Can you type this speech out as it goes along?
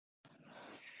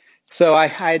So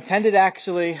I intended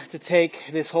actually to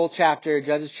take this whole chapter,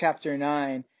 Judges chapter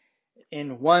 9,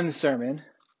 in one sermon,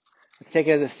 take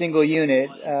it as a single unit,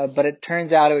 but it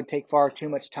turns out it would take far too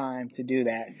much time to do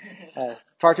that.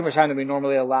 Far too much time than we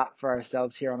normally allot for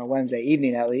ourselves here on a Wednesday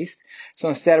evening, at least. So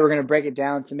instead, we're going to break it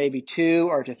down to maybe 2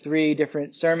 or to 3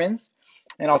 different sermons.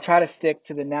 And I'll try to stick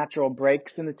to the natural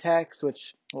breaks in the text,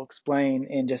 which we'll explain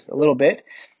in just a little bit.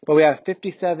 But we have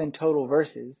 57 total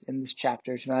verses in this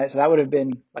chapter tonight, so that would have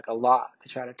been like a lot to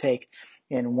try to take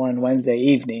in one Wednesday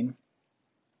evening.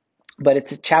 But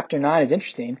it's chapter 9 is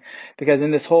interesting because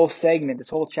in this whole segment, this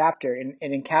whole chapter, it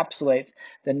encapsulates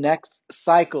the next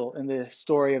cycle in the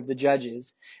story of the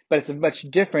Judges. But it's much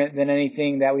different than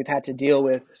anything that we've had to deal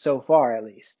with so far, at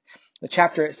least. The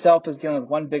chapter itself is dealing with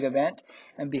one big event,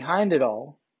 and behind it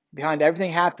all, behind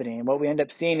everything happening, what we end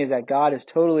up seeing is that God is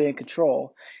totally in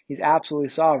control. He's absolutely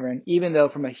sovereign, even though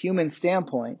from a human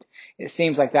standpoint, it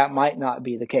seems like that might not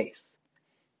be the case.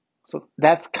 So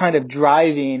that's kind of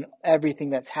driving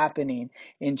everything that's happening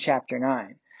in chapter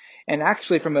 9. And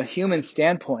actually, from a human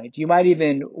standpoint, you might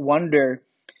even wonder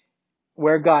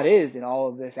where God is in all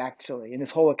of this, actually, in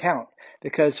this whole account.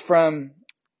 Because from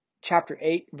chapter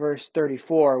 8, verse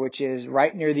 34, which is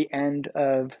right near the end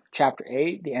of chapter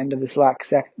 8, the end of this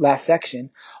last section,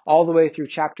 all the way through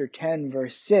chapter 10,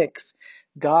 verse 6,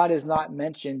 God is not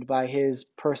mentioned by his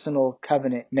personal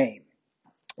covenant name.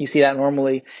 You see that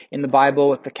normally in the Bible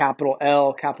with the capital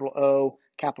L, capital O,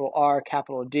 capital R,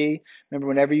 capital D. Remember,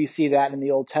 whenever you see that in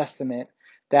the Old Testament,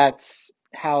 that's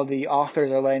how the authors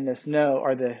are letting us know,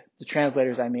 or the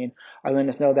translators, are letting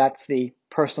us know that's the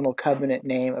personal covenant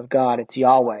name of God. It's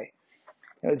Yahweh.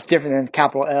 It's different than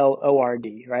capital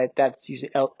L-O-R-D, right? That's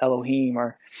usually Elohim,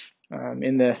 or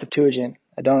in the Septuagint,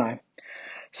 Adonai.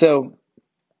 So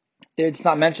it's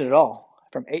not mentioned at all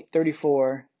from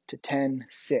 8:34 to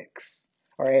 10:6.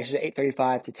 Or I should say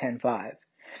 8:35 to 10:5. And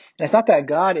it's not that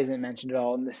God isn't mentioned at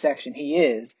all in this section. He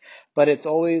is, but it's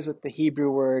always with the Hebrew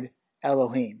word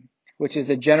Elohim, which is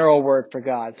the general word for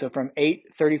God. So from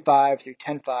 8:35 through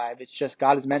 10:5, it's just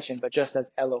God is mentioned, but just as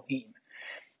Elohim.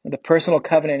 And the personal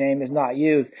covenant name is not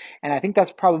used, and I think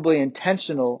that's probably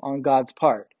intentional on God's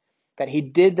part. That he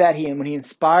did that, when he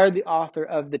inspired the author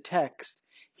of the text,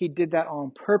 he did that on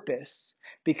purpose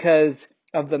because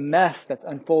of the mess that's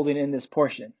unfolding in this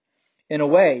portion. In a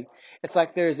way, it's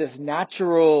like there's this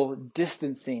natural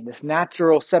distancing, this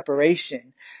natural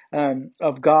separation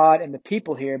of God and the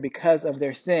people here because of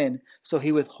their sin. So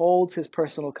he withholds his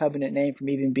personal covenant name from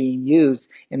even being used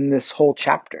in this whole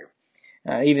chapter,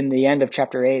 even the end of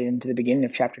chapter 8 into the beginning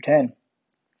of chapter 10.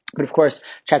 But of course,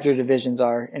 chapter divisions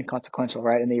are inconsequential,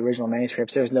 right? In the original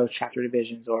manuscripts, there's no chapter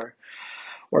divisions or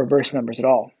verse numbers at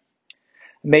all.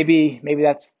 Maybe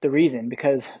that's the reason,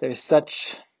 because there's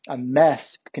such a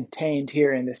mess contained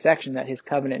here in this section that his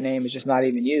covenant name is just not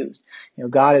even used.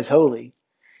 God is holy.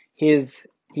 He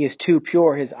is too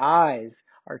pure. His eyes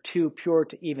are too pure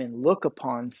to even look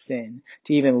upon sin,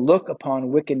 to even look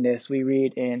upon wickedness, we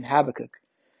read in Habakkuk.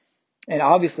 And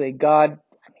obviously God,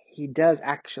 he does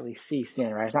actually see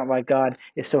sin, right? It's not like God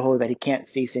is so holy that he can't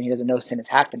see sin. He doesn't know sin is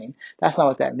happening. That's not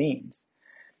what that means.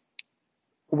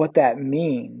 What that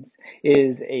means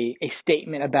is a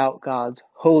statement about God's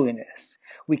holiness.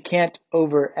 We can't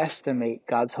overestimate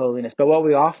God's holiness, but what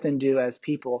we often do as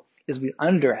people is we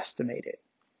underestimate it.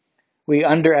 We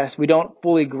don't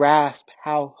fully grasp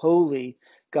how holy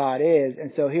God is. And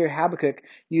so here Habakkuk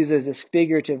uses this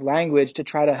figurative language to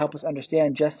try to help us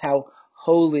understand just how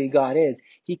holy God is.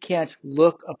 He can't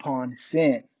look upon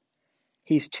sin.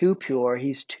 He's too pure.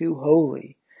 He's too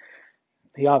holy.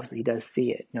 He obviously does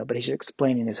see it, but he's just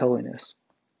explaining his holiness.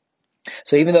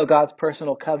 So even though God's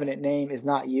personal covenant name is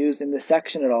not used in this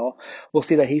section at all, we'll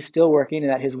see that he's still working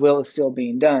and that his will is still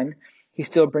being done. He's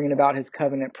still bringing about his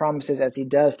covenant promises as he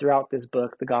does throughout this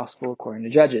book, the Gospel according to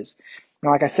Judges.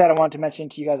 Now, like I said, I wanted to mention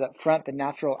to you guys up front the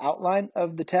natural outline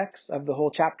of the text, of the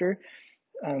whole chapter,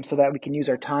 so that we can use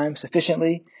our time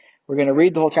sufficiently. We're going to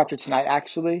read the whole chapter tonight,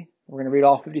 actually. We're going to read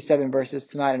all 57 verses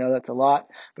tonight. I know that's a lot,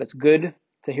 but it's good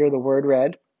to hear the word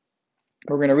read.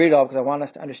 We're going to read it all because I want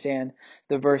us to understand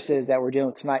the verses that we're dealing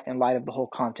with tonight in light of the whole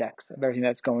context of everything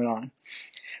that's going on.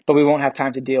 But we won't have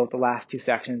time to deal with the last 2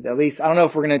 sections. At least, I don't know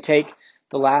if we're going to take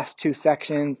the last 2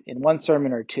 sections in one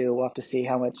sermon or 2. We'll have to see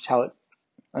how it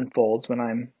unfolds when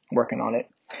I'm working on it.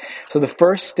 So the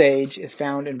first stage is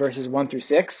found in verses 1 through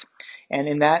 6. And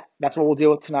in that's what we'll deal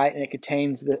with tonight, and it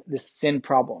contains the sin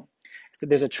problem. So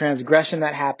there's a transgression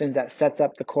that happens that sets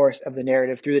up the course of the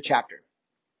narrative through the chapter.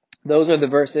 Those are the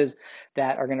verses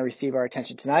that are going to receive our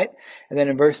attention tonight. And then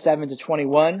in verse 7 to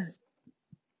 21,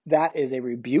 that is a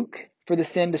rebuke for the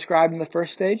sin described in the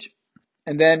first stage.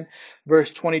 And then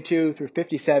Verse 22 through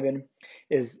 57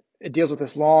 it deals with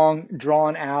this long,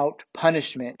 drawn-out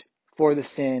punishment for the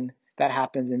sin that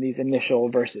happens in these initial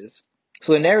verses.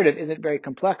 So the narrative isn't very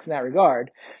complex in that regard,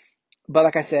 but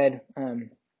like I said,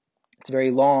 it's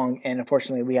very long, and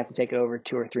unfortunately we have to take it over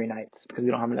 2 or 3 nights because we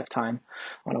don't have enough time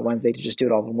on a Wednesday to just do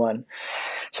it all in one.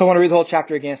 So I want to read the whole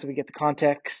chapter again so we get the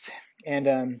context,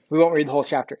 and we won't read the whole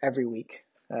chapter every week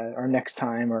or next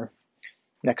time or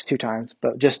next 2 times,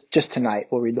 but just tonight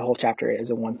we'll read the whole chapter as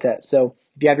a one set. So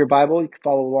if you have your Bible, you can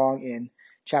follow along in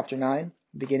chapter 9,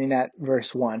 beginning at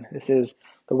verse 1. This is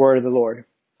the word of the Lord.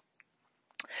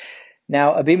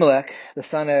 Now Abimelech, the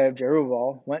son of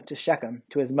Jerubbaal, went to Shechem,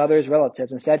 to his mother's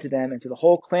relatives, and said to them and to the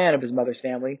whole clan of his mother's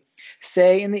family,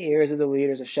 "Say in the ears of the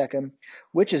leaders of Shechem,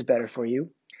 which is better for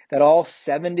you, that all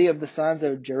 70 of the sons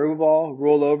of Jerubbaal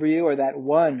rule over you, or that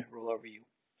one rule over you?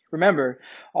 Remember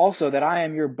also that I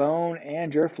am your bone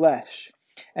and your flesh."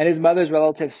 And his mother's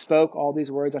relatives spoke all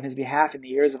these words on his behalf in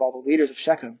the ears of all the leaders of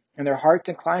Shechem, and their hearts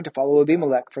inclined to follow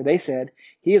Abimelech, for they said,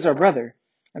 "He is our brother."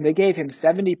 And they gave him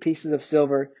 70 pieces of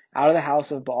silver out of the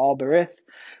house of Baal-berith,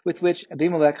 with which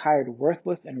Abimelech hired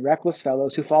worthless and reckless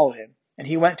fellows who followed him. And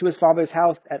he went to his father's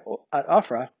house at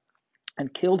Ophrah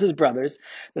and killed his brothers,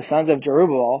 the sons of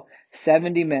Jerubbaal,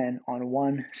 70 men on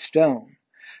one stone.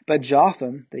 But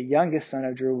Jotham, the youngest son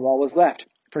of Jerubbaal, was left,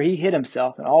 for he hid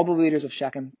himself, and all the leaders of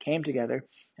Shechem came together,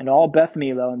 and all Beth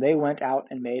Millo, and they went out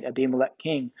and made Abimelech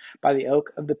king by the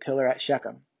oak of the pillar at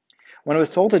Shechem. When it was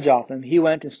told to Jotham, he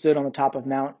went and stood on the top of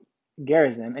Mount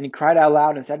Gerizim, and he cried out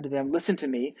loud and said to them, "Listen to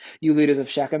me, you leaders of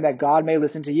Shechem, that God may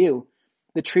listen to you.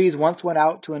 The trees once went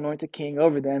out to anoint a king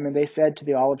over them, and they said to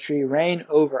the olive tree, 'Reign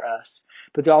over us.'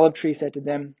 But the olive tree said to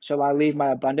them, 'Shall I leave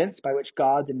my abundance, by which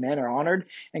gods and men are honored,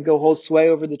 and go hold sway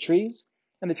over the trees?'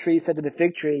 And the trees said to the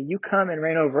fig tree, 'You come and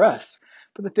reign over us.'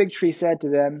 But the fig tree said to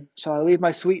them, 'Shall I leave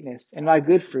my sweetness and my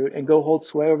good fruit, and go hold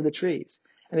sway over the trees?'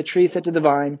 And the tree said to the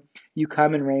vine, 'You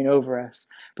come and reign over us.'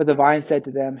 But the vine said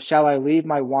to them, 'Shall I leave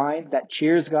my wine that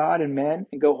cheers God and men,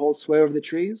 and go hold sway over the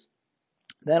trees?'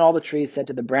 Then all the trees said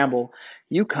to the bramble,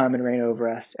 'You come and reign over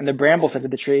us.' And the bramble said to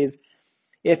the trees,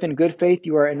 'If in good faith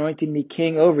you are anointing me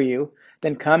king over you,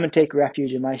 then come and take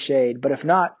refuge in my shade. But if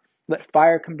not, let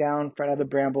fire come down from out of the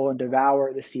bramble and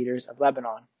devour the cedars of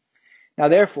Lebanon.' Now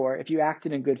therefore, if you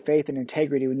acted in good faith and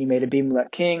integrity when you made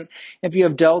Abimelech king, if you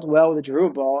have dealt well with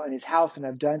Jerubbaal and his house and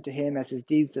have done to him as his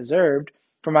deeds deserved,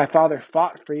 for my father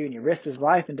fought for you and he risked his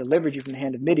life and delivered you from the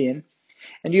hand of Midian,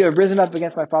 and you have risen up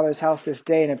against my father's house this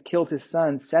day and have killed his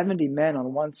son, 70 men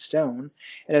on one stone,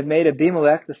 and have made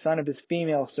Abimelech, the son of his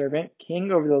female servant,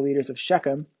 king over the leaders of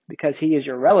Shechem, because he is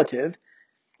your relative,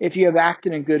 if you have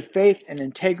acted in good faith and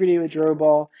integrity with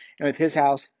Jerubbaal and with his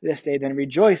house this day, then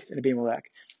rejoice in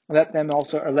Abimelech. Let him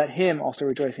also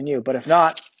rejoice in you. But if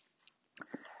not,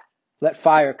 let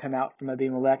fire come out from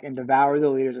Abimelech and devour the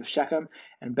leaders of Shechem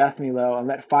and Beth Millo, and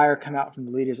let fire come out from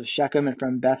the leaders of Shechem and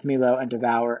from Beth Millo and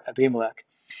devour Abimelech.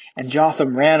 And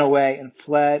Jotham ran away and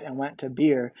fled and went to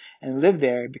Beer and lived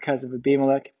there because of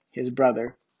Abimelech, his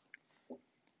brother.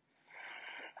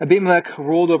 Abimelech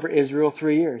ruled over Israel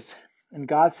 3 years. And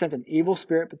God sent an evil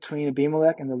spirit between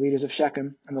Abimelech and the leaders of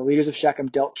Shechem, and the leaders of Shechem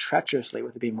dealt treacherously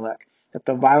with Abimelech, that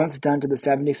the violence done to the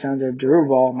 70 sons of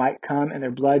Jerubbaal might come and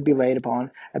their blood be laid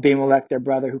upon Abimelech their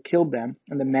brother who killed them,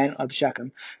 and the men of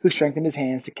Shechem, who strengthened his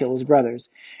hands to kill his brothers.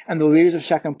 And the leaders of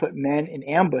Shechem put men in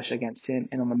ambush against him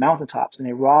and on the mountaintops, and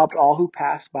they robbed all who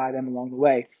passed by them along the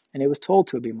way. And it was told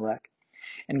to Abimelech.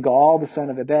 And Gaal, the son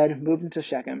of Ebed, moved into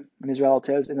Shechem, and his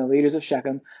relatives and the leaders of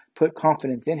Shechem put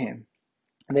confidence in him.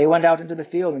 And they went out into the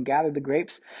field and gathered the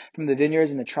grapes from the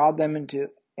vineyards, and they trod them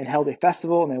and held a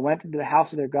festival, and they went into the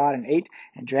house of their God and ate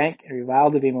and drank and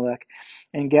reviled Abimelech.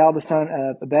 And Gaal, the son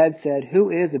of Ebed, said, "Who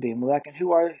is Abimelech, and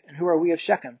who are we of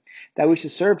Shechem, that we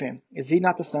should serve him? Is he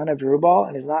not the son of Jerubbaal,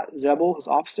 and is not Zebul his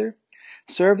officer?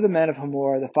 Serve the men of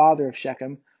Hamor, the father of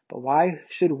Shechem, but why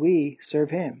should we serve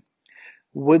him?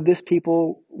 Would this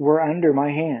people were under my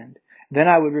hand. Then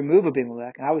I would remove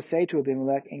Abimelech, and I would say to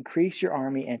Abimelech, increase your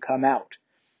army and come out."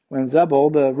 When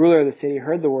Zebul, the ruler of the city,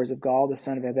 heard the words of Gaal, the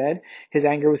son of Ebed, his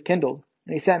anger was kindled.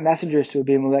 And he sent messengers to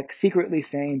Abimelech secretly,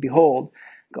 saying, "Behold,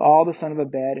 Gaal, the son of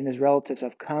Ebed, and his relatives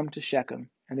have come to Shechem,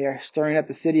 and they are stirring up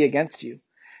the city against you.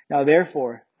 Now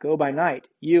therefore, go by night,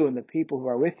 you and the people who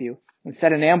are with you, and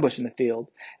set an ambush in the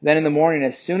field. Then in the morning,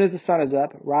 as soon as the sun is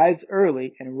up, rise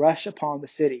early and rush upon the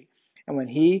city. And when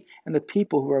he and the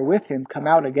people who are with him come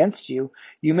out against you,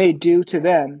 you may do to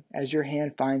them as your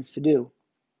hand finds to do."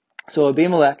 So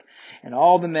Abimelech and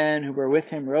all the men who were with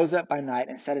him rose up by night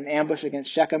and set an ambush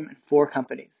against Shechem in 4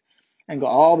 companies. And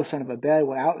Gaal, the son of Ebed,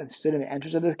 went out and stood in the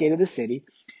entrance of the gate of the city.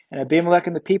 And Abimelech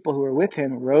and the people who were with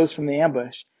him rose from the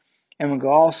ambush. And when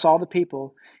Gaal saw the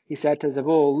people, he said to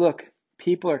Zebul, "Look,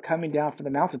 people are coming down from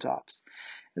the mountaintops."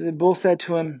 And Zebul said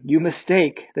to him, "You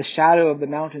mistake the shadow of the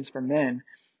mountains for men."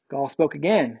 Gaal spoke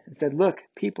again and said, "Look,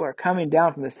 people are coming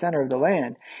down from the center of the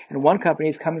land, and one company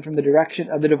is coming from the direction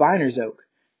of the diviner's oak."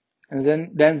 And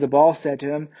then Zebul said to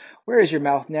him, "Where is your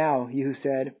mouth now, you who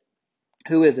said,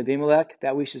 'Who is Abimelech,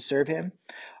 that we should serve him?'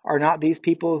 Are not these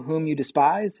people whom you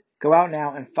despise? Go out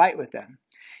now and fight with them."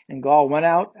 And Gaal went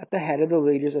out at the head of the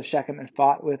leaders of Shechem and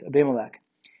fought with Abimelech.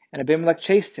 And Abimelech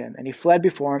chased him, and he fled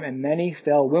before him, and many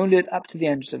fell wounded up to the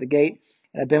entrance of the gate.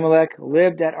 And Abimelech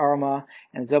lived at Armah,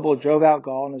 and Zebul drove out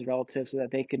Gaal and his relatives so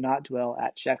that they could not dwell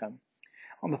at Shechem.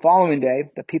 On the following day,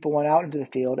 the people went out into the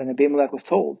field, and Abimelech was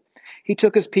told. He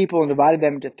took his people and divided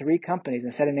them into 3 companies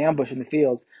and set an ambush in the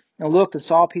fields, and looked and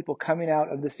saw people coming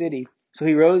out of the city. So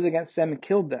he rose against them and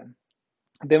killed them.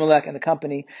 Abimelech and the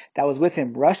company that was with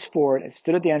him rushed forward and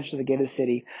stood at the entrance of the gate of the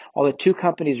city, while the 2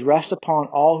 companies rushed upon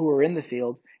all who were in the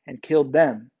field and killed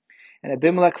them. And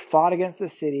Abimelech fought against the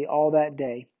city all that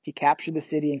day. He captured the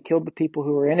city and killed the people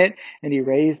who were in it, and he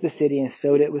razed the city and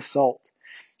sowed it with salt.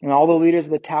 When all the leaders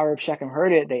of the tower of Shechem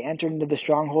heard it, they entered into the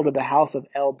stronghold of the house of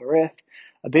El-Berith.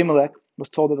 Abimelech was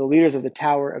told that the leaders of the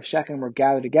tower of Shechem were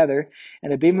gathered together,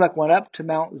 and Abimelech went up to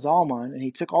Mount Zalmon, and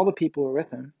he took all the people who were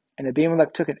with him. And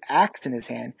Abimelech took an axe in his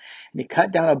hand, and he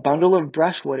cut down a bundle of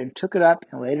brushwood and took it up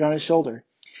and laid it on his shoulder.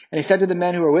 And he said to the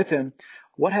men who were with him,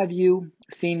 "What have you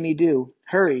seen me do?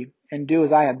 Hurry and do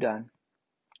as I have done."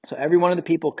 So every one of the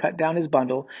people cut down his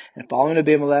bundle, and following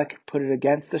Abimelech, put it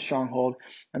against the stronghold,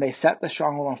 and they set the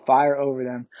stronghold on fire over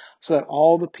them, so that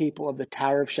all the people of the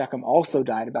tower of Shechem also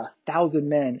died, about 1,000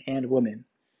 men and women.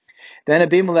 Then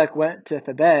Abimelech went to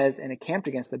Thebez and encamped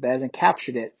against Thebez and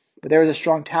captured it. But there was a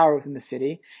strong tower within the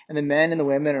city, and the men and the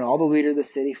women and all the leaders of the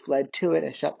city fled to it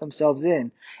and shut themselves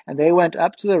in. And they went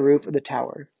up to the roof of the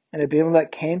tower. And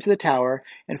Abimelech came to the tower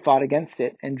and fought against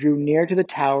it, and drew near to the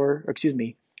tower,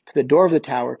 to the door of the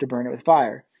tower to burn it with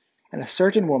fire. And a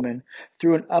certain woman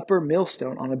threw an upper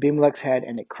millstone on Abimelech's head,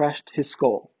 and it crushed his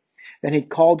skull. Then he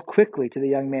called quickly to the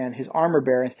young man, his armor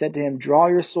bearer, and said to him, "Draw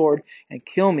your sword and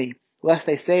kill me, lest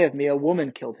they say of me, 'A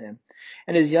woman killed him.'"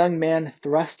 And his young man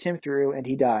thrust him through, and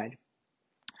he died.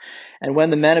 And when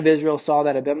the men of Israel saw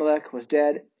that Abimelech was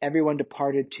dead, everyone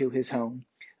departed to his home.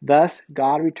 Thus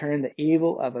God returned the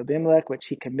evil of Abimelech, which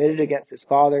he committed against his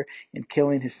father in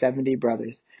killing his 70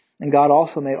 brothers. And God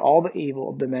also made all the evil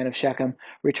of the men of Shechem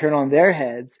return on their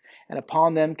heads, and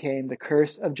upon them came the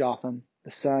curse of Jotham,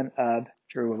 the son of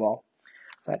Jerubbaal.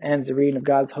 So that ends the reading of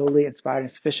God's holy, inspired,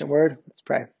 and sufficient word. Let's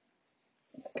pray.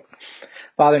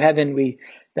 Father in heaven, we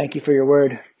thank you for your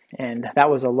word. And that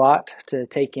was a lot to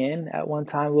take in at one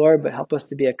time, Lord, but help us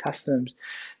to be accustomed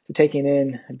to taking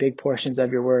in big portions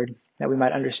of your word, that we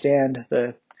might understand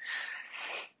the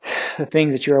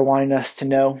things that you are wanting us to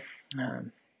know.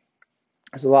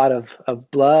 There's a lot of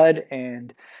blood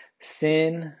and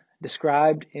sin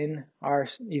described in our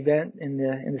event in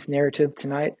this narrative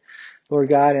tonight. Lord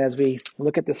God, as we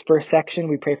look at this first section,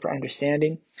 we pray for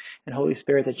understanding, and Holy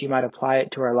Spirit, that you might apply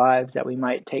it to our lives, that we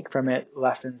might take from it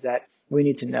lessons that we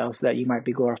need to know so that you might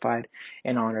be glorified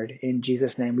and honored. In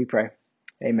Jesus' name we pray.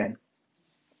 Amen.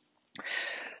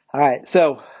 All right,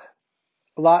 so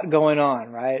a lot going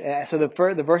on, right? So the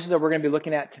verses that we're going to be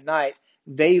looking at tonight,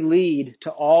 they lead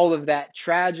to all of that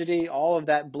tragedy, all of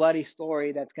that bloody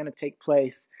story that's going to take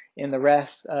place in the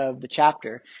rest of the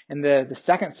chapter. And the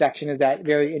second section is that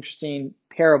very interesting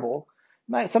parable.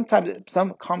 Sometimes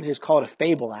some commentators call it a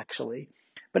fable, actually,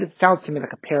 but it sounds to me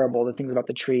like a parable, the things about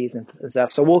the trees and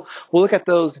stuff. So we'll look at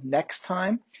those next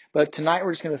time. But tonight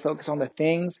we're just going to focus on the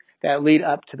things that lead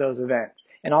up to those events.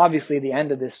 And obviously the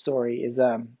end of this story is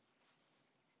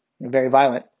very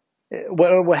violent.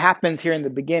 What happens here in the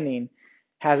beginning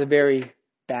has a very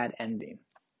bad ending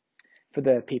for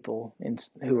the people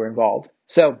who are involved.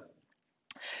 So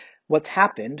what's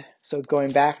happened, so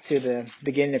going back to the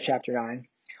beginning of chapter 9,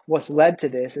 what's led to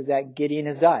this is that Gideon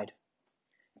has died.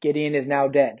 Gideon is now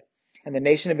dead. And the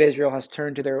nation of Israel has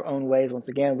turned to their own ways once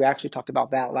again. We actually talked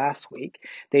about that last week.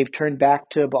 They've turned back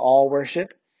to Baal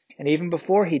worship. And even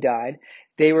before he died,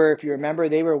 they were, if you remember,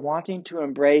 they were wanting to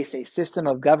embrace a system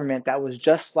of government that was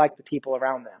just like the people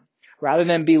around them. Rather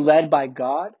than be led by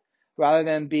God, rather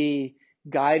than be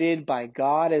guided by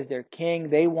God as their king,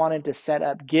 they wanted to set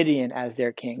up Gideon as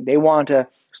their king. They wanted to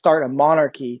start a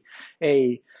monarchy,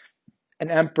 an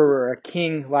emperor, a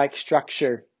king-like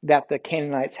structure that the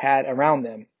Canaanites had around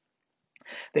them.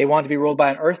 They wanted to be ruled by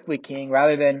an earthly king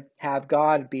rather than have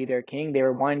God be their king. They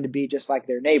were wanting to be just like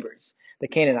their neighbors, the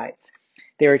Canaanites.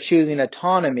 They were choosing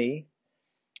autonomy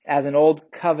as an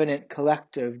old covenant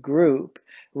collective group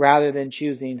rather than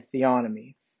choosing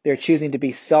theonomy. They're choosing to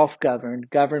be self-governed,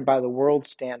 governed by the world's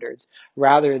standards,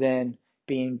 rather than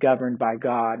being governed by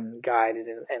God and guided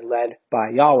and led by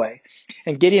Yahweh.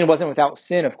 And Gideon wasn't without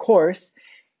sin, of course.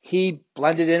 He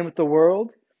blended in with the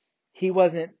world. He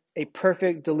wasn't a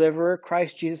perfect deliverer.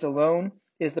 Christ Jesus alone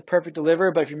is the perfect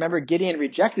deliverer. But if you remember, Gideon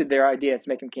rejected their idea to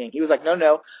make him king. He was like,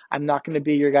 no, I'm not going to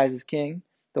be your guys' king.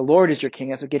 The Lord is your king.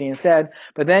 That's what Gideon said.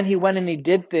 But then he went and he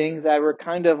did things that were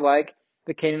kind of like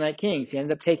the Canaanite kings. He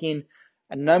ended up taking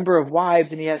a number of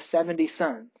wives, and he has 70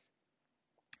 sons.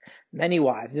 Many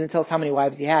wives. He didn't tell us how many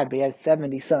wives he had, but he had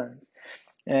 70 sons.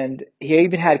 And he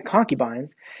even had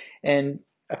concubines. And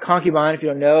a concubine, if you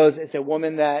don't know, is a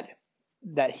woman that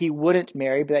he wouldn't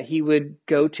marry, but that he would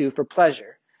go to for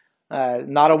pleasure.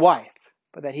 Not a wife,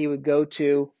 but that he would go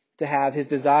to have his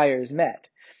desires met.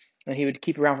 And he would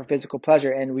keep around for physical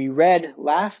pleasure. And we read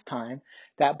last time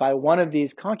that by one of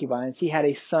these concubines, he had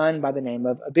a son by the name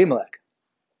of Abimelech.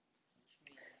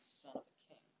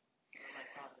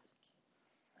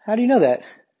 How do you know that?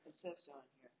 It says so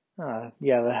in here.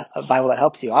 Yeah, the Bible that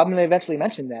helps you. I'm going to eventually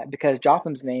mention that because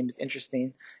Jotham's name is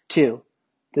interesting too.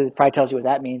 It probably tells you what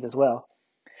that means as well.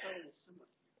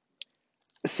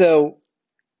 So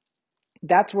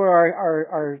that's where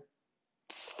our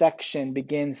section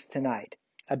begins tonight.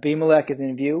 Abimelech is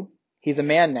in view. He's a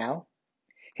man now.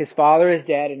 His father is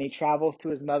dead, and he travels to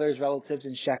his mother's relatives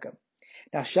in Shechem.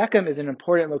 Now, Shechem is an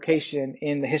important location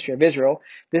in the history of Israel.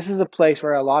 This is a place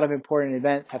where a lot of important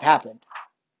events have happened.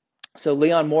 So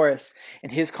Leon Morris, in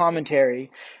his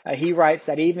commentary, he writes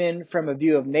that even from a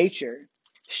view of nature,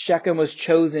 Shechem was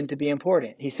chosen to be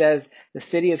important. He says the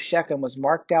city of Shechem was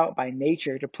marked out by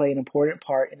nature to play an important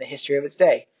part in the history of its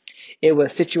day. It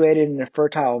was situated in a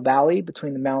fertile valley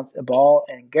between the Mounts Ebal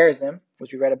and Gerizim,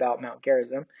 which we read about Mount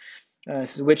Gerizim,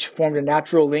 which formed a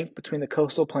natural link between the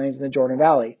coastal plains and the Jordan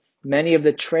Valley. Many of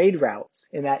the trade routes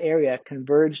in that area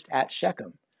converged at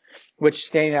Shechem, which,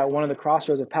 standing at one of the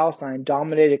crossroads of Palestine,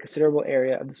 dominated a considerable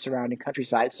area of the surrounding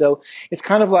countryside. So it's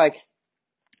kind of like,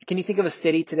 can you think of a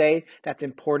city today that's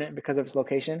important because of its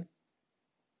location?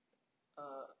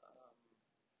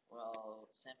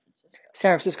 San Francisco.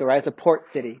 San Francisco, right? It's a port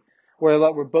city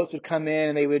where boats would come in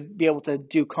and they would be able to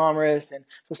do commerce. And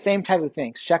so same type of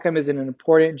thing. Shechem is in an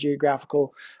important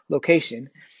geographical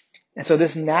location. And so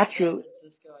this natural... San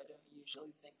Francisco, I don't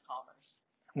usually think commerce.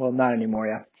 Well, not anymore,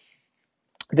 yeah.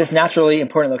 This naturally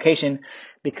important location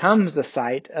becomes the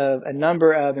site of a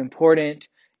number of important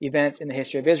events in the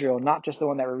history of Israel, not just the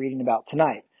one that we're reading about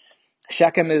tonight.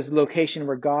 Shechem is the location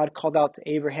where God called out to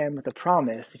Abraham with a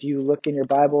promise. If you look in your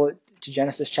Bible to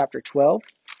Genesis chapter 12,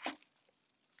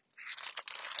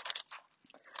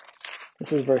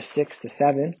 this is verse 6 to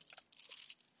 7.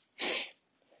 It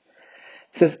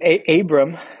says,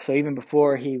 Abram, so even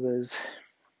before he was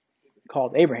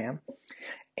called Abraham,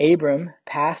 Abram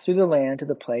passed through the land to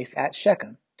the place at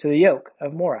Shechem, to the yoke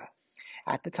of Morah.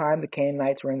 At the time the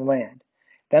Canaanites were in the land.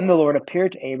 Then the Lord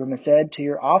appeared to Abram and said, to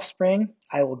your offspring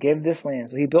I will give this land.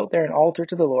 So he built there an altar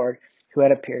to the Lord who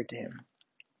had appeared to him.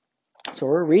 So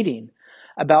we're reading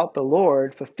about the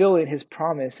Lord fulfilling his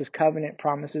promise, his covenant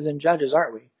promises in Judges,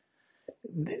 aren't we?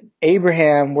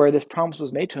 Abraham, where this promise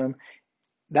was made to him,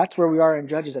 that's where we are in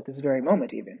Judges at this very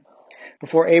moment even.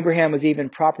 Before Abraham was even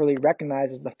properly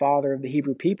recognized as the father of the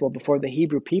Hebrew people, before the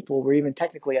Hebrew people were even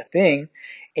technically a thing,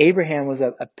 Abraham was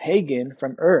a pagan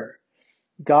from Ur.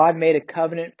 God made a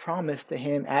covenant promise to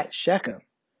him at Shechem.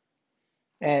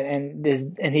 And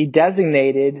he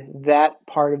designated that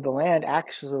part of the land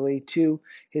actually to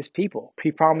his people.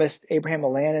 He promised Abraham a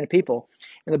land and a people.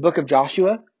 In the book of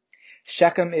Joshua,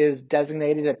 Shechem is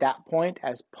designated at that point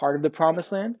as part of the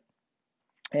promised land.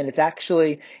 And it's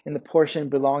actually in the portion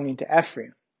belonging to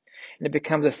Ephraim. And it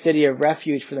becomes a city of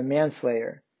refuge for the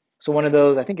manslayer. So one of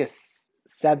those, I think, is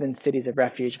 7 cities of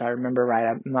refuge, if I remember right.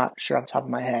 I'm not sure off the top of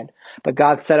my head. But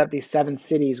God set up these 7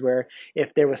 cities where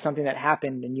if there was something that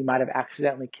happened and you might have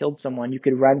accidentally killed someone, you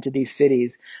could run to these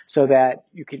cities so that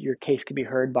your case could be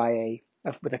heard by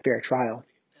with a fair trial.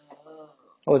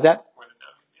 What was that?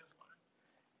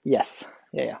 Yes.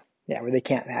 Yeah, where they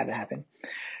can't have it happen.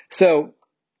 So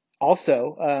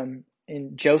also,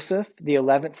 in Joseph, the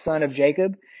 11th son of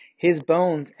Jacob, his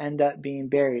bones end up being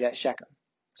buried at Shechem.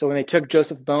 So when they took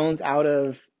Joseph's bones out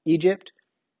of Egypt,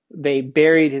 they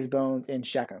buried his bones in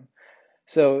Shechem.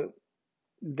 So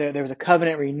there was a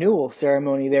covenant renewal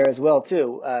ceremony there as well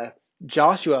too.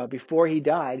 Joshua, before he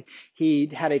died, he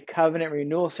had a covenant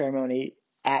renewal ceremony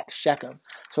at Shechem.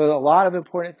 So a lot of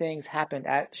important things happened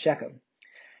at Shechem.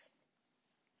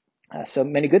 So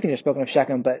many good things are spoken of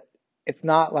Shechem, but it's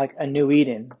not like a new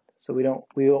Eden. So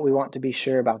we want to be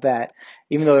sure about that.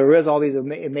 Even though there is all these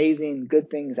amazing good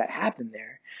things that happen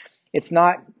there, It's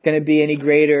not going to be any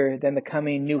greater than the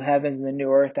coming new heavens and the new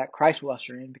earth that Christ will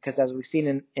usher in, because as we've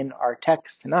seen in our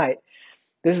text tonight,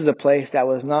 this is a place that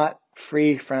was not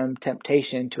free from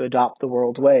temptation to adopt the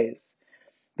world's ways,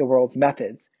 the world's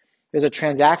methods. There's a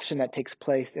transaction that takes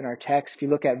place in our text. If you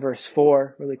look at verse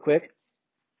 4 really quick,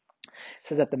 it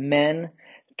says that the men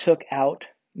took out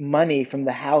money from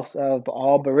the house of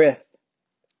Baal-berith.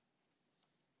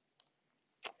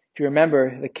 If you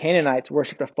remember, the Canaanites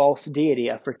worshipped a false deity,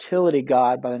 a fertility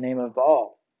god by the name of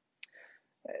Baal.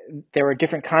 There were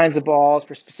different kinds of Baals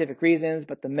for specific reasons,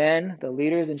 but the men, the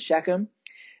leaders in Shechem,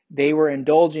 they were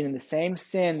indulging in the same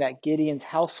sin that Gideon's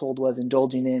household was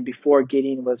indulging in before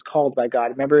Gideon was called by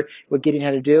God. Remember what Gideon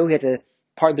had to do?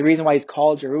 Part of the reason why he's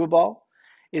called Jerubbaal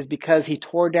is because he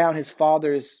tore down his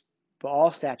father's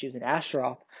Baal statues and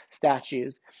Asheroth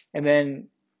statues, and then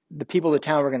the people of the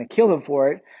town were going to kill him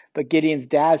for it. But Gideon's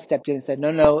dad stepped in and said,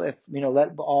 no,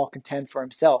 let Baal contend for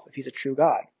himself if he's a true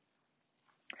God.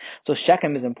 So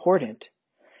Shechem is important,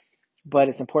 but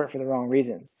it's important for the wrong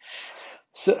reasons.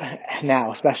 So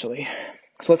now, especially.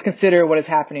 So let's consider what is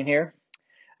happening here.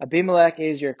 Abimelech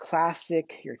is your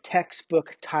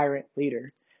textbook tyrant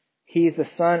leader. He's the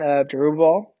son of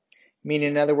Jerubbaal, meaning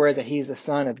in other words that he's the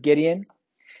son of Gideon.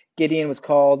 Gideon was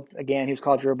called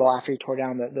Jerubbaal after he tore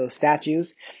down those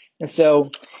statues. And so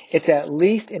it's at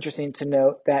least interesting to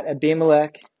note that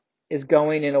Abimelech is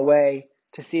going in a way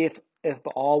to see if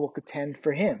Baal will contend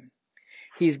for him.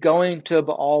 He's going to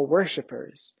Baal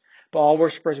worshippers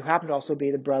who happen to also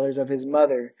be the brothers of his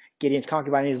mother, Gideon's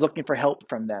concubine, and he's looking for help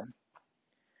from them.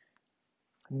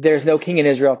 There's no king in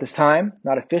Israel at this time,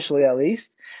 not officially at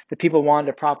least. The people wanted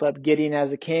to prop up Gideon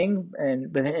as a king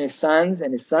and his sons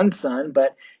and his son's son,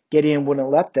 but Gideon wouldn't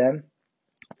let them,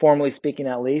 formally speaking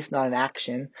at least, not in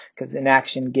action, because in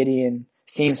action Gideon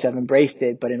seems to have embraced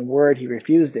it, but in word he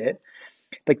refused it.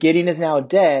 But Gideon is now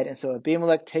dead, and so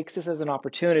Abimelech takes this as an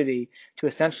opportunity to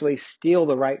essentially steal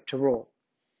the right to rule.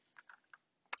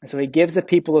 And so he gives the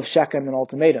people of Shechem an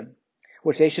ultimatum,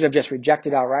 which they should have just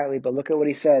rejected outrightly, but look at what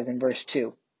he says in verse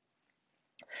 2.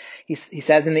 He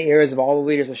says in the ears of all the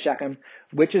leaders of Shechem,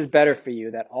 which is better for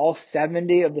you, that all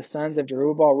 70 of the sons of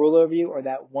Jerubbaal rule over you, or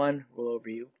that one rule over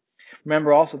you?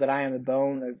 Remember also that I am the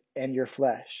bone and your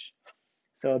flesh.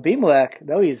 So Abimelech,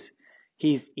 though he's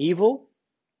evil,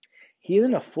 he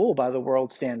isn't a fool by the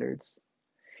world's standards.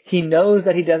 He knows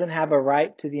that he doesn't have a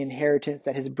right to the inheritance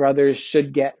that his brothers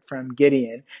should get from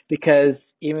Gideon,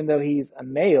 because even though he's a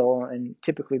male, and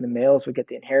typically the males would get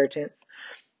the inheritance,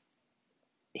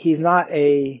 he's not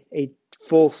a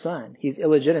full son. He's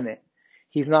illegitimate.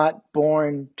 He's not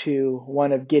born to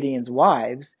one of Gideon's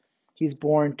wives. He's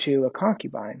born to a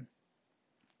concubine.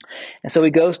 And so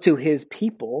he goes to his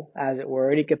people, as it were,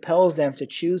 and he compels them to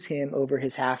choose him over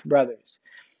his half-brothers.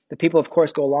 The people, of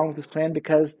course, go along with this plan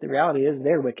because the reality is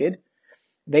they're wicked.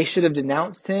 They should have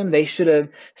denounced him. They should have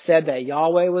said that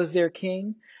Yahweh was their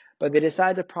king, but they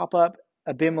decided to prop up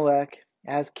Abimelech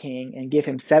as king and give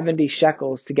him 70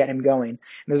 shekels to get him going. And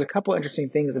there's a couple interesting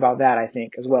things about that, I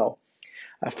think, as well.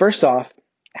 First off,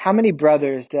 how many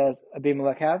brothers does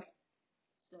Abimelech have?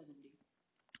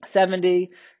 70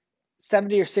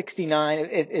 or 69.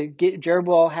 If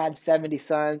Jerubbaal had 70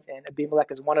 sons and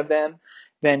Abimelech is one of them,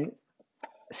 then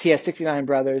he has 69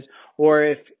 brothers. Or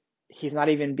if he's not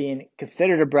even being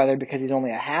considered a brother because he's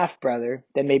only a half brother,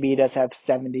 then maybe he does have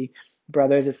 70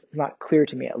 brothers. It's not clear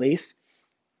to me, at least.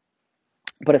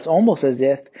 But it's almost as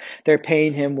if they're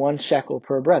paying him 1 shekel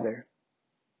per brother,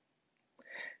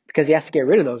 because he has to get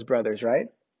rid of those brothers, right?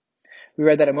 We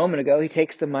read that a moment ago. He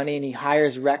takes the money and he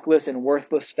hires reckless and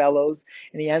worthless fellows,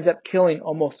 and he ends up killing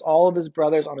almost all of his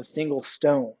brothers on a single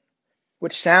stone,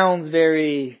 which sounds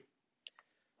very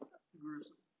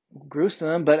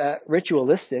gruesome, but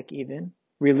ritualistic, even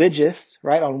religious,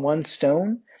 right? On one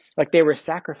stone, like they were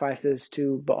sacrifices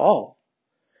to Baal,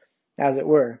 as it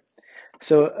were.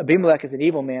 So Abimelech is an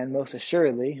evil man, most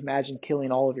assuredly. Imagine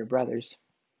killing all of your brothers.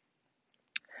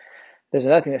 There's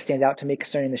another thing that stands out to me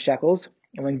concerning the shekels.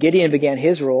 And when Gideon began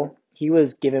his rule, he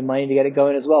was given money to get it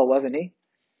going as well, wasn't he?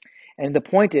 And the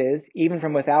point is, even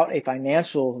from without a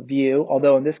financial view,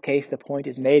 although in this case the point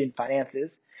is made in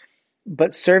finances,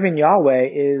 but serving Yahweh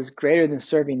is greater than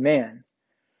serving man.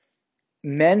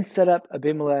 Men set up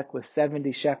Abimelech with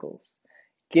 70 shekels.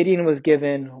 Gideon was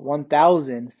given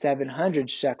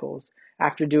 1,700 shekels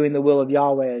after doing the will of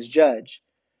Yahweh as judge.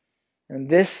 And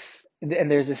there's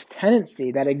this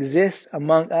tendency that exists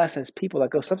among us as people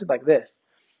that goes something like this.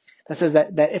 That says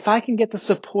that if I can get the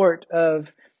support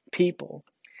of people,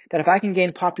 that if I can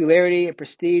gain popularity and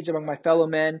prestige among my fellow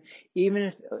men,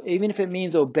 even if it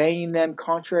means obeying them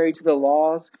contrary to the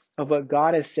laws of what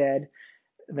God has said,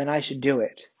 then I should do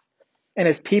it. And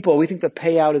as people, we think the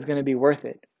payout is going to be worth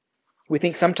it. We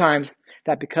think sometimes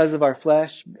that because of our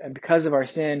flesh and because of our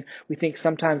sin, we think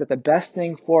sometimes that the best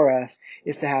thing for us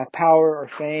is to have power or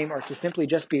fame or to simply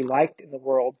just be liked in the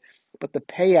world. But the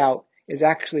payout is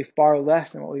actually far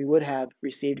less than what we would have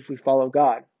received if we follow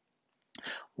God.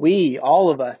 We,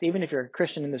 all of us, even if you're a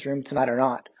Christian in this room tonight or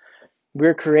not,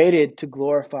 we're created to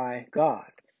glorify God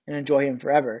and enjoy Him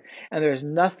forever. And there's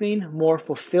nothing more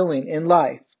fulfilling in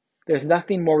life. There's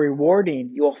nothing more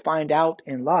rewarding you'll find out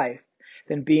in life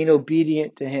than being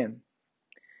obedient to Him.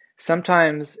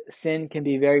 Sometimes sin can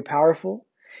be very powerful.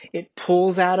 It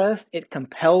pulls at us. It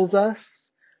compels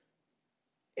us.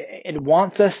 It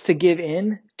wants us to give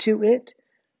in to it,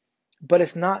 but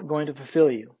it's not going to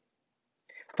fulfill you.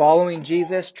 Following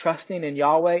Jesus, trusting in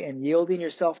Yahweh, and yielding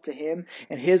yourself to Him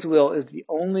and His will is the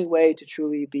only way to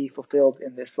truly be fulfilled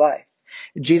in this life.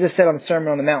 Jesus said on the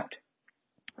Sermon on the Mount,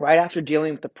 right after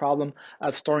dealing with the problem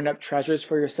of storing up treasures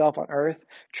for yourself on earth,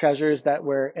 treasures that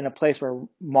were in a place where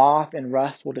moth and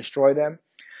rust will destroy them.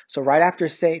 So right after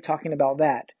talking about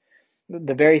that,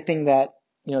 the very thing that,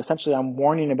 essentially I'm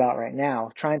warning about right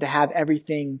now, trying to have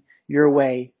everything your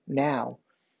way now,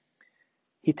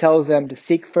 He tells them to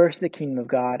seek first the kingdom of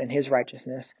God and His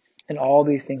righteousness, and all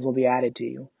these things will be added to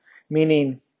you.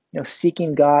 Meaning,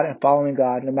 seeking God and following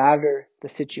God, no matter the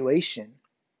situation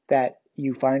that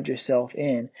you find yourself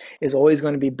in, is always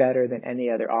going to be better than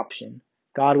any other option.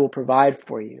 God will provide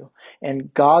for you,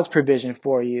 and God's provision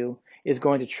for you is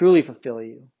going to truly fulfill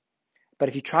you. But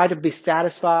if you try to be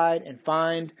satisfied and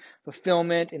find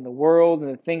fulfillment in the world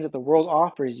and the things that the world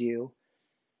offers you,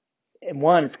 and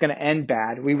one, it's going to end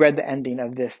bad. We read the ending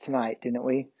of this tonight, didn't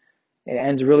we? It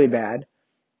ends really bad.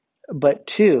 But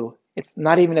two, it's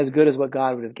not even as good as what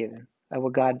God would have given,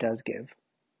 what God does give.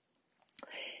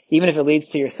 Even if it leads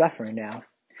to your suffering now.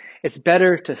 It's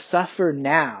better to suffer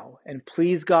now and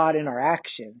please God in our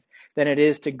actions than it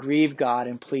is to grieve God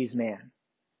and please man.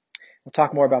 We'll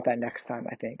talk more about that next time,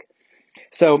 I think.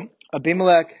 So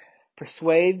Abimelech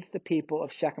persuades the people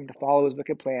of Shechem to follow his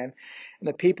wicked plan, and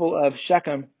the people of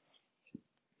Shechem,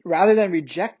 rather than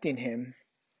rejecting him,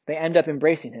 they end up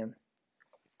embracing him.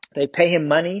 They pay him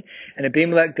money, and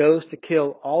Abimelech goes to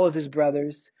kill all of his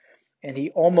brothers, and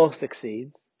he almost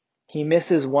succeeds. He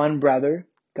misses one brother.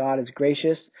 God is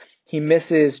gracious. He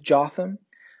misses Jotham,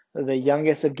 the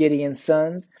youngest of Gideon's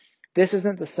sons. This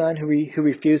isn't the son who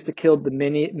refused to kill the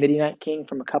Midianite king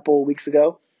from a couple of weeks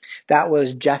ago. That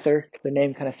was Jether. The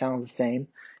name kind of sounds the same.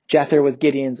 Jether was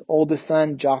Gideon's oldest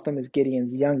son. Jotham is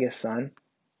Gideon's youngest son.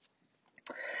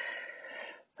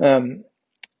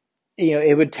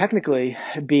 It would technically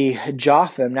be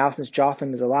Jotham, now since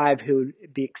Jotham is alive, who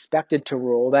would be expected to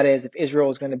rule. That is, if Israel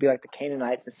was going to be like the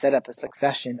Canaanites and set up a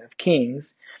succession of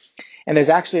kings. And there's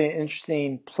actually an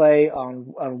interesting play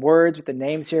on words with the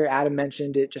names here. Adam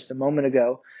mentioned it just a moment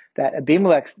ago, that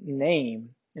Abimelech's name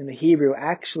in the Hebrew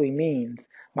actually means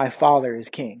my father is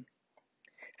king.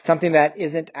 Something that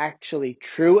isn't actually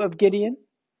true of Gideon,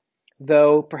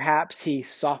 though perhaps he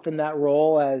softened that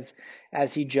role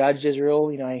as he judged Israel.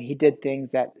 He did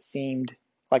things that seemed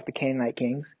like the Canaanite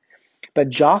kings. But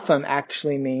Jotham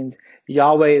actually means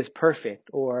Yahweh is perfect,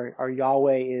 or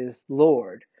Yahweh is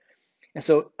Lord. And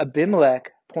so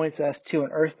Abimelech points us to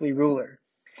an earthly ruler.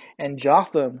 And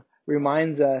Jotham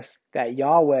reminds us that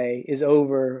Yahweh is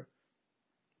over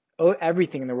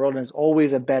everything in the world and is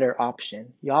always a better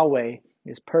option. Yahweh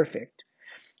is perfect.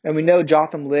 And we know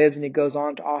Jotham lives, and he goes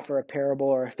on to offer a parable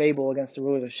or a fable against the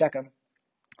rulers of Shechem.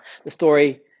 The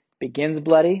story begins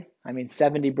bloody,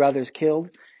 70 brothers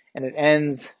killed, and it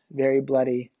ends very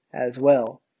bloody as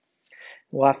well.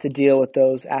 We'll have to deal with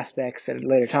those aspects at a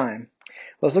later time.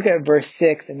 Let's look at verse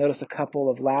 6 and notice a couple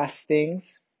of last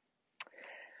things.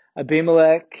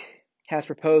 Abimelech has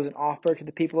proposed an offer to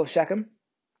the people of Shechem.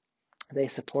 They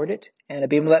support it, and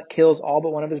Abimelech kills all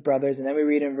but one of his brothers. And then we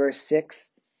read in verse 6,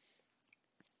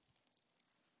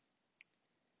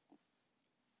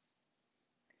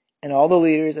 and all the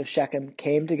leaders of Shechem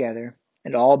came together,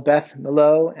 and all Beth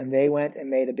Millo, and they went and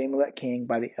made Abimelech king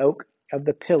by the oak of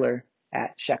the pillar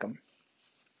at Shechem.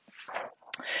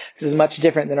 This is much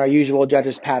different than our usual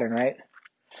judges pattern, right?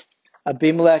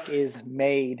 Abimelech is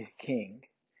made king.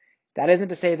 That isn't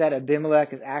to say that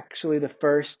Abimelech is actually the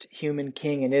first human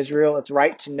king in Israel. It's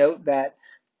right to note that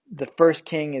the first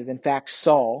king is in fact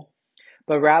Saul,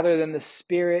 but rather than the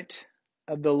Spirit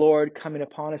of the Lord coming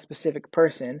upon a specific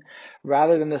person,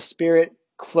 rather than the Spirit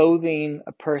clothing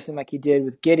a person like he did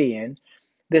with Gideon,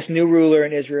 this new ruler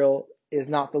in Israel is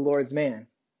not the Lord's man.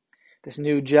 This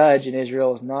new judge in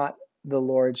Israel is not the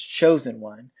Lord's chosen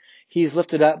one. He's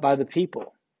lifted up by the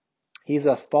people. He's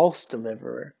a false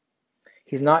deliverer.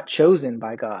 He's not chosen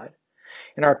by God.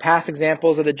 In our past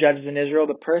examples of the judges in Israel,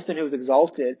 the person who is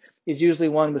exalted is usually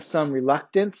one with some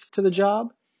reluctance to the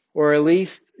job, or at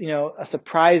least, a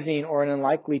surprising or an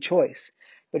unlikely choice.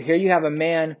 But here you have a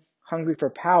man hungry for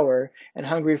power and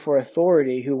hungry for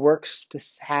authority who works to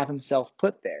have himself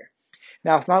put there.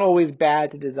 Now, it's not always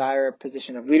bad to desire a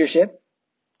position of leadership,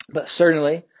 but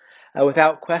certainly,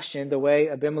 without question, the way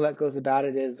Abimelech goes about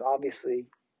it is obviously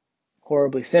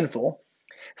horribly sinful,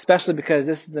 especially because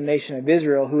this is the nation of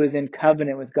Israel who is in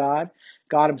covenant with God.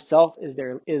 God himself is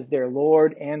their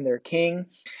Lord and their king.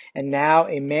 And now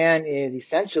a man is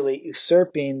essentially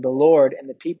usurping the Lord, and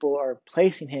the people are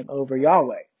placing him over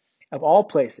Yahweh. Of all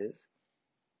places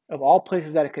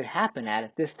that it could happen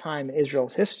at this time in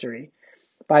Israel's history,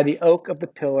 by the oak of the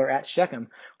pillar at Shechem,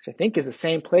 which I think is the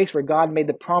same place where God made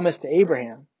the promise to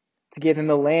Abraham to give him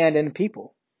the land and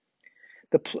people.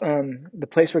 The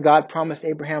place where God promised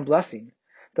Abraham blessing,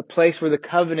 the place where the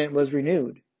covenant was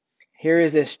renewed. Here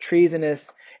is this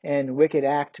treasonous and wicked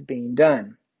act being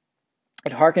done.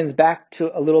 It harkens back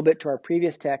to a little bit to our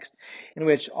previous text in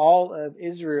which all of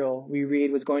Israel, we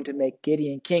read, was going to make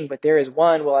Gideon king, but there is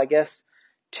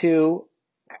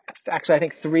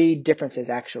three differences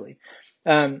actually.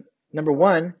 Number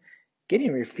one,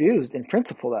 Gideon refused in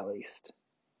principle at least.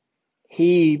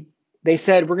 They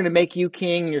said, we're going to make you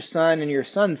king, your son, and your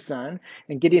son's son.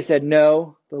 And Gideon said,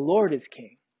 no, the Lord is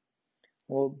king.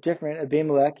 Well, different,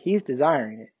 Abimelech, he's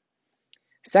desiring it.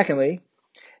 Secondly,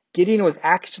 Gideon was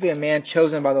actually a man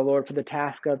chosen by the Lord for the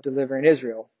task of delivering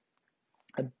Israel.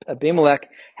 Abimelech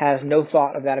has no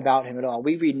thought of that about him at all.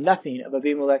 We read nothing of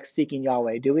Abimelech seeking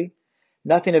Yahweh, do we?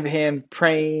 Nothing of him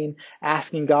praying,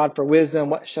 asking God for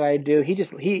wisdom. What should I do?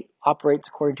 He operates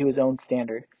according to his own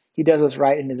standard. He does what's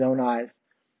right in his own eyes.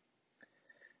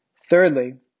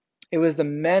 Thirdly, it was the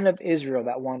men of Israel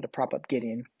that wanted to prop up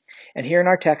Gideon. And here in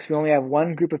our text, we only have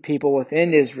one group of people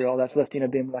within Israel that's lifting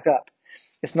Abimelech up.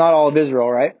 It's not all of Israel,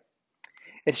 right?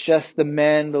 It's just the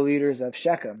men, the leaders of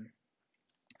Shechem.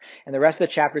 And the rest of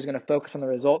the chapter is going to focus on the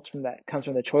results comes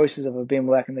from the choices of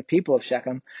Abimelech and the people of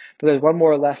Shechem. But there's one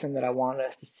more lesson that I want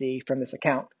us to see from this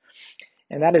account.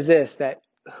 And that is this, that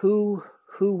who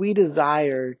we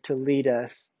desire to lead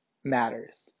us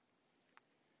matters.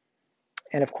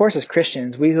 And of course, as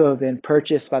Christians, we who have been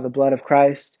purchased by the blood of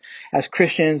Christ, as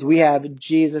Christians, we have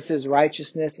Jesus'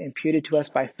 righteousness imputed to us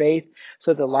by faith,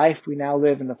 so the life we now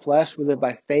live in the flesh, we live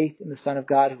by faith in the Son of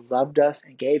God who loved us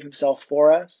and gave himself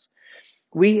for us.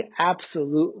 We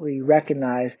absolutely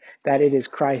recognize that it is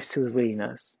Christ who is leading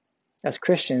us. As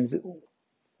Christians,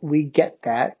 we get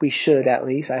that. We should, at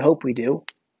least. I hope we do.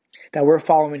 That we're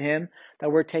following him,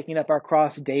 that we're taking up our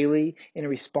cross daily in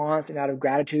response and out of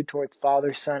gratitude towards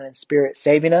Father, Son, and Spirit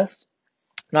saving us.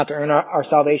 Not to earn our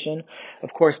salvation,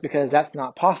 of course, because that's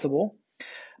not possible.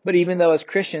 But even though as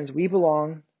Christians we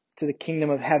belong to the kingdom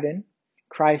of heaven,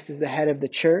 Christ is the head of the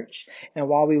church, and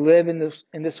while we live in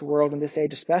this world, in this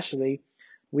age especially,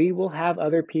 we will have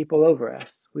other people over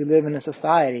us. We live in a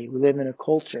society, we live in a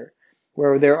culture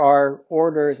where there are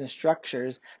orders and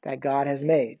structures that God has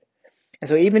made. And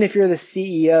so even if you're the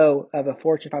CEO of a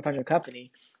Fortune 500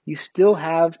 company, you still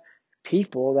have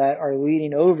people that are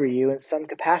leading over you in some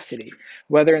capacity,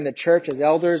 whether in the church as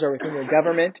elders or within your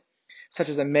government, such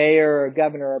as a mayor or a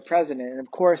governor or a president. And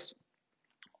of course,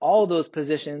 all of those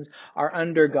positions are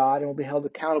under God and will be held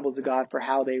accountable to God for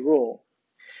how they rule.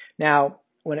 Now,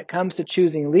 when it comes to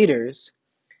choosing leaders,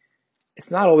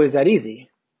 it's not always that easy.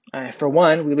 For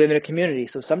one, we live in a community,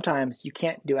 so sometimes you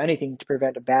can't do anything to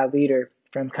prevent a bad leader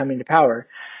from coming to power.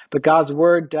 But God's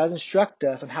word does instruct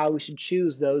us on how we should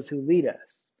choose those who lead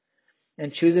us.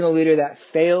 And choosing a leader that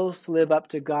fails to live up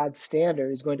to God's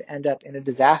standard is going to end up in a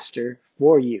disaster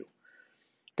for you.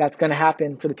 That's going to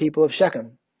happen for the people of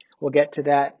Shechem. We'll get to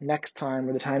that next time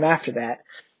or the time after that.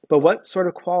 But what sort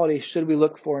of qualities should we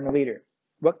look for in a leader?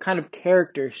 What kind of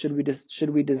character should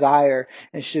we desire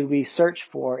and should we search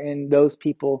for in those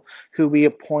people who we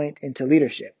appoint into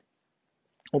leadership?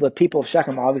 Well, the people of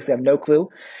Shechem obviously have no clue.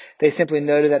 They simply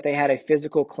noted that they had a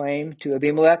physical claim to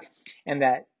Abimelech, and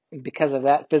that because of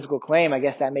that physical claim, I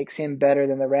guess that makes him better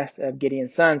than the rest of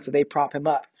Gideon's sons, so they prop him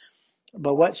up.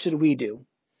 But what should we do?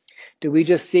 Do we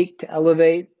just seek to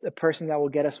elevate the person that will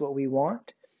get us what we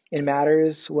want? It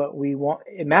matters what we want.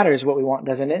 It matters what we want,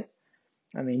 doesn't it?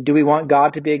 I mean, do we want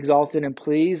God to be exalted and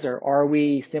pleased, or are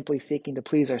we simply seeking to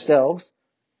please ourselves?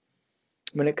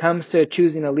 When it comes to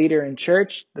choosing a leader in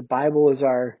church, the Bible is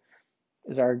our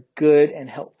good and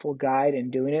helpful guide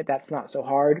in doing it. That's not so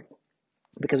hard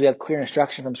because we have clear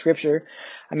instruction from Scripture.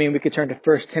 I mean, we could turn to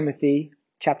 1 Timothy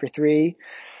chapter 3,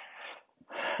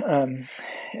 And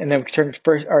then we turn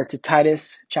to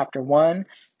Titus chapter 1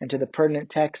 and to the pertinent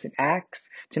text in Acts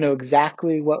to know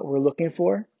exactly what we're looking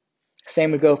for.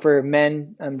 Same would go for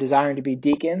men desiring to be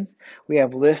deacons. We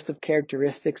have lists of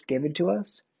characteristics given to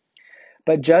us.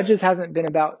 But Judges hasn't been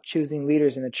about choosing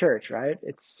leaders in the church, right?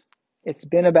 It's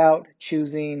been about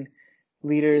choosing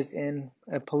leaders in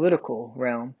a political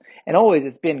realm. And always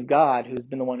it's been God who's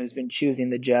been the one who's been choosing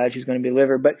the judge who's going to be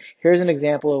delivered. But here's an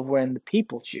example of when the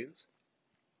people choose.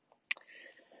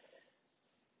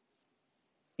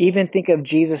 Even think of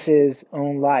Jesus's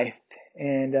own life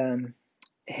and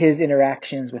his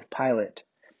interactions with Pilate.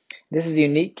 This is a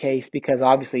unique case because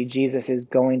obviously Jesus is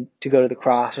going to go to the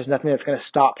cross. There's nothing that's going to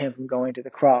stop him from going to the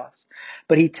cross.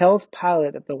 But he tells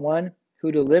Pilate that the one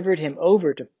who delivered him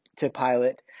over to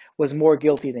Pilate was more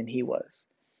guilty than he was.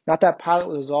 Not that Pilate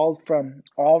was absolved from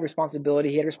all responsibility.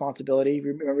 He had responsibility.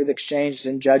 Remember the exchange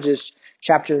in John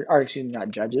chapter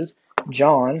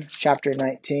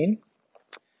 19.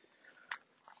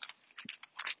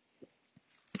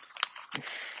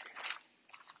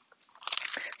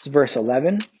 It's verse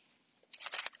 11.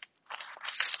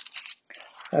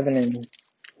 11 and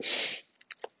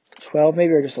 12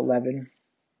 maybe, or just 11.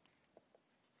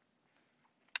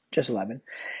 Just 11.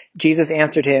 Jesus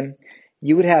answered him,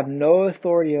 "You would have no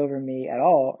authority over me at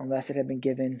all unless it had been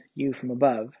given you from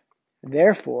above.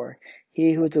 Therefore,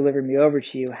 he who has delivered me over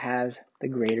to you has the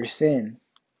greater sin."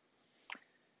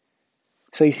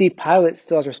 So you see, Pilate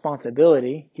still has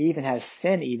responsibility. He even has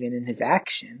sin even in his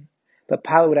action. But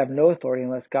Pilate would have no authority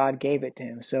unless God gave it to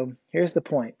him. So here's the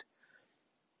point.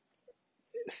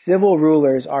 Civil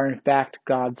rulers are in fact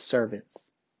God's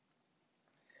servants.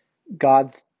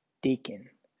 God's deacon.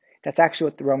 That's actually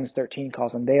what the Romans 13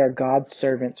 calls them. They are God's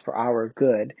servants for our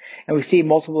good. And we see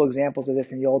multiple examples of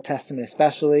this in the Old Testament,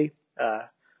 especially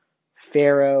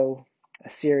Pharaoh,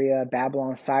 Assyria,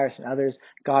 Babylon, Cyrus, and others.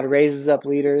 God raises up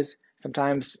leaders,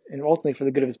 sometimes and ultimately for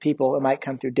the good of his people. It might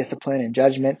come through discipline and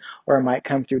judgment, or it might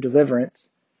come through deliverance.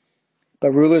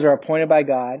 But rulers are appointed by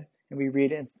God, and we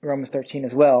read it in Romans 13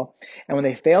 as well. And when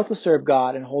they fail to serve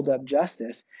God and hold up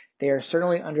justice, they are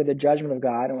certainly under the judgment of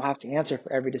God and will have to answer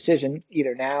for every decision,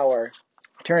 either now or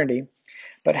eternity.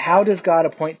 But how does God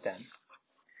appoint them?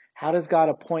 How does God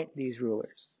appoint these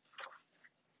rulers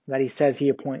that he says he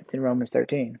appoints in Romans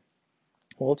 13?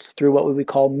 Well, it's through what we would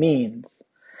call means.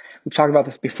 We've talked about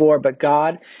this before, but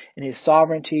God in his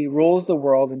sovereignty rules the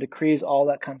world and decrees all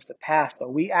that comes to pass.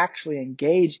 But we actually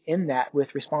engage in that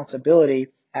with responsibility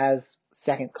as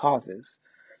second causes,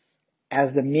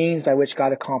 as the means by which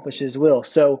God accomplishes his will.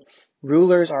 So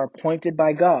rulers are appointed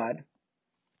by God,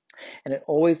 and it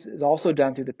always is also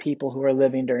done through the people who are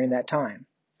living during that time.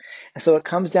 And so it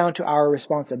comes down to our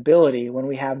responsibility when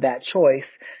we have that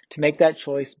choice to make that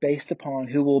choice based upon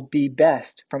who will be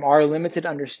best from our limited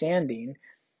understanding,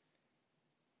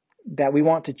 that we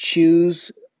want to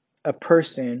choose a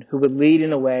person who would lead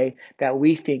in a way that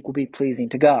we think will be pleasing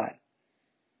to God,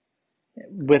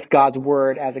 with God's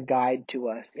word as a guide to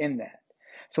us in that.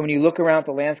 So when you look around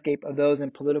the landscape of those in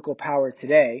political power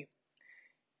today,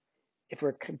 if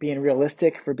we're being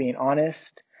realistic, if we're being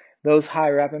honest, those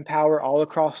higher up in power all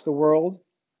across the world,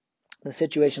 the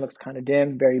situation looks kind of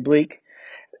dim, very bleak.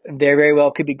 There very well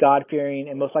could be God-fearing,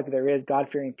 and most likely there is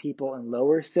God-fearing people in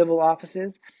lower civil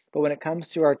offices. But when it comes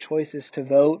to our choices to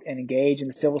vote and engage in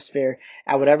the civil sphere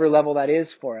at whatever level that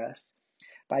is for us,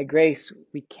 by grace,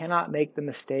 we cannot make the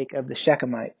mistake of the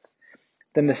Shechemites.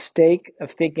 The mistake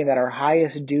of thinking that our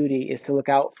highest duty is to look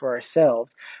out for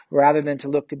ourselves rather than to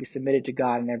look to be submitted to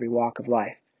God in every walk of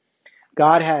life.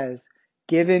 God has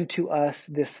given to us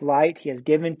this light. He has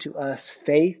given to us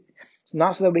faith. It's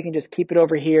not so that we can just keep it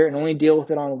over here and only deal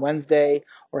with it on Wednesday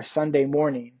or Sunday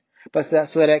morning, but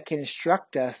so that it can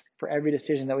instruct us for every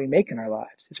decision that we make in our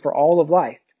lives. It's for all of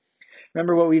life.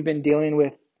 Remember what we've been dealing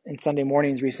with in Sunday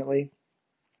mornings recently?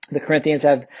 The Corinthians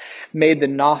have made the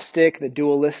Gnostic, the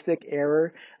dualistic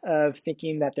error of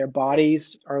thinking that their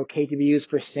bodies are okay to be used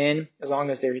for sin as long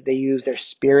as they use their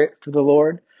spirit for the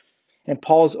Lord. And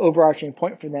Paul's overarching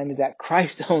point for them is that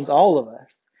Christ owns all of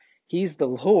us. He's the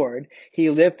Lord. He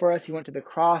lived for us. He went to the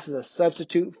cross as a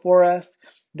substitute for us.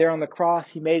 There on the cross,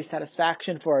 he made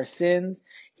satisfaction for our sins.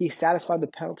 He satisfied the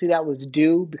penalty that was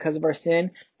due because of our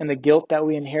sin and the guilt that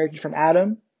we inherited from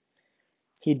Adam.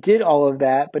 He did all of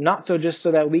that, but not so just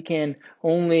so that we can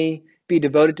only be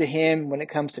devoted to him when it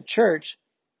comes to church,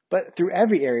 but through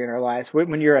every area in our lives.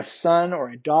 When you're a son or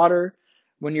a daughter,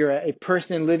 when you're a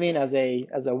person living as a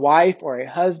wife or a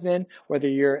husband, whether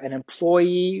you're an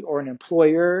employee or an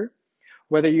employer,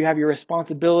 whether you have your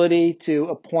responsibility to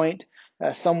appoint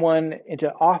someone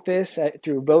into office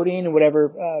through voting,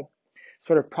 whatever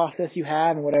sort of process you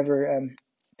have, and whatever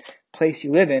place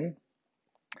you live in,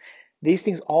 these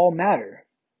things all matter.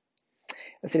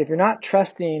 I said, if you're not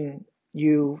trusting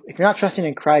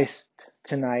in Christ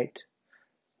tonight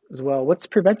as well, what's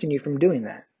preventing you from doing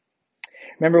that?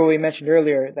 Remember what we mentioned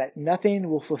earlier, that nothing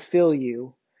will fulfill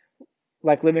you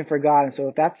like living for God. And so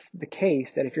if that's the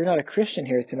case, that if you're not a Christian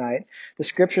here tonight, the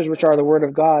scriptures, which are the word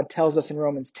of God, tells us in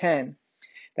Romans 10,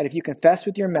 that if you confess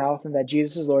with your mouth and that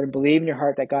Jesus is Lord and believe in your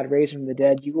heart that God raised him from the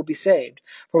dead, you will be saved.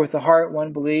 For with the heart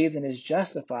one believes and is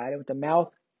justified, and with the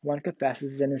mouth one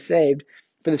confesses and is saved.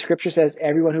 For the scripture says,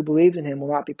 everyone who believes in him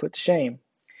will not be put to shame.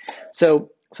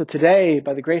 So today,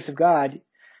 by the grace of God,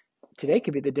 today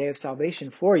could be the day of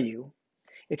salvation for you.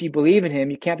 If you believe in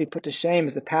him, you can't be put to shame,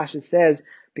 as the passage says,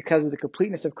 because of the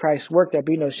completeness of Christ's work, there'll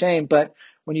be no shame. But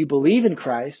when you believe in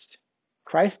Christ,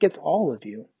 Christ gets all of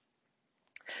you.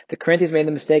 The Corinthians made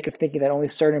the mistake of thinking that only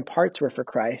certain parts were for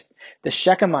Christ. The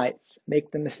Shechemites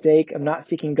make the mistake of not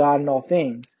seeking God in all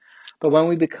things. But when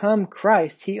we become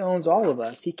Christ, he owns all of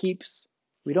us.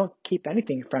 We don't keep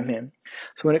anything from him.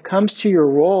 So when it comes to your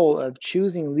role of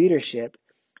choosing leadership,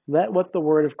 let what the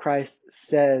word of Christ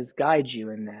says guide you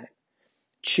in that.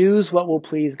 Choose what will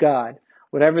please God.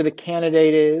 Whatever the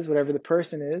candidate is, whatever the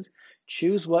person is,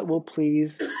 choose what will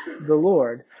please the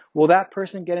Lord. Will that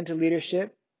person get into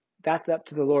leadership? That's up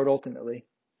to the Lord ultimately.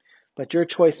 But your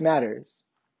choice matters.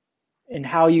 And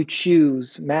how you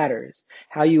choose matters.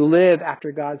 How you live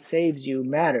after God saves you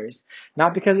matters.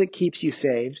 Not because it keeps you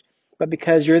saved, but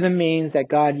because you're the means that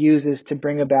God uses to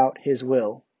bring about his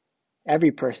will.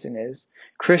 Every person is.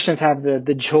 Christians have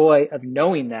the joy of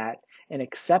knowing that and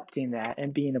accepting that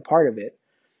and being a part of it.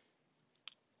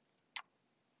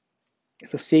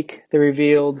 So seek the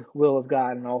revealed will of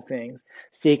God in all things.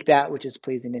 Seek that which is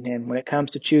pleasing in him. When it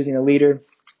comes to choosing a leader,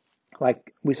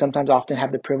 like we sometimes often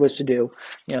have the privilege to do,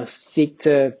 seek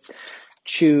to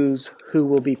choose who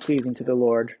will be pleasing to the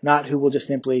Lord, not who will just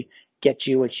simply get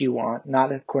you what you want,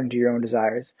 not according to your own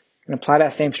desires. And apply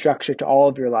that same structure to all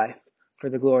of your life for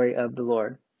the glory of the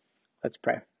Lord. Let's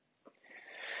pray.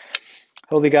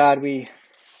 Holy God, we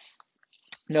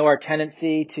know our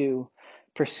tendency to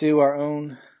pursue our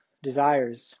own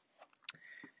desires.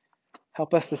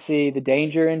 Help us to see the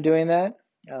danger in doing that.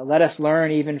 Let us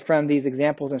learn even from these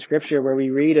examples in Scripture where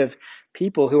we read of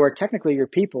people who are technically your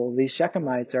people. These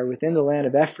Shechemites are within the land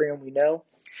of Ephraim, we know.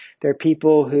 They're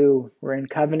people who were in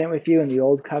covenant with you in the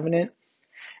old covenant.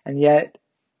 And yet,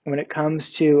 when it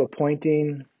comes to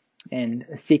appointing and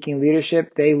seeking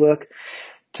leadership, they look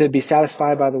to be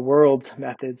satisfied by the world's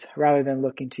methods rather than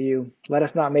looking to you. Let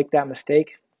us not make that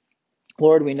mistake.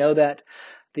 Lord, we know that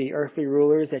the earthly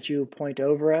rulers that you appoint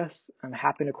over us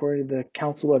happen according to the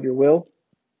counsel of your will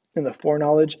and the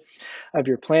foreknowledge of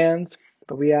your plans.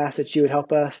 But we ask that you would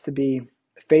help us to be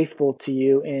faithful to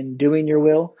you in doing your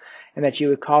will, and that you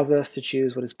would cause us to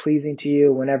choose what is pleasing to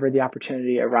you whenever the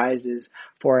opportunity arises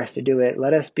for us to do it.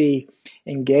 Let us be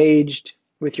engaged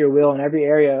with your will in every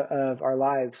area of our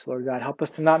lives, Lord God. Help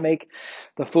us to not make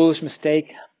the foolish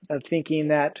mistake of thinking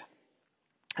that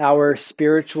our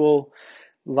spiritual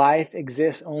life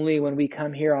exists only when we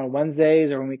come here on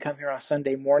Wednesdays or when we come here on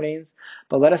Sunday mornings.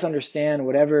 But let us understand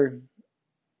whatever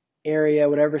area,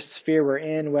 whatever sphere we're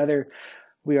in, whether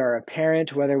we are a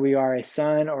parent, whether we are a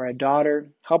son or a daughter,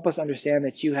 help us understand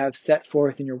that you have set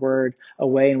forth in your word a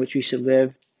way in which we should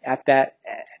live at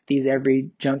these every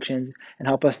junctions, and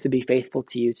help us to be faithful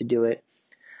to you to do it.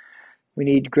 We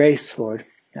need grace, Lord.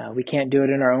 We can't do it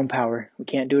in our own power. We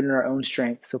can't do it in our own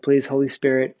strength. So please, Holy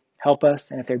Spirit, help us.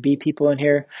 And if there be people in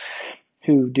here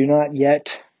who do not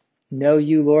yet know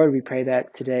you, Lord, we pray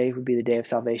that today would be the day of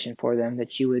salvation for them,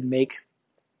 that you would make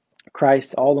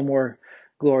Christ all the more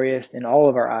glorious in all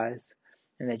of our eyes,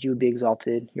 and that you would be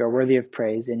exalted. You are worthy of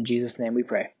praise. In Jesus' name we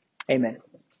pray. Amen.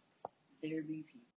 There be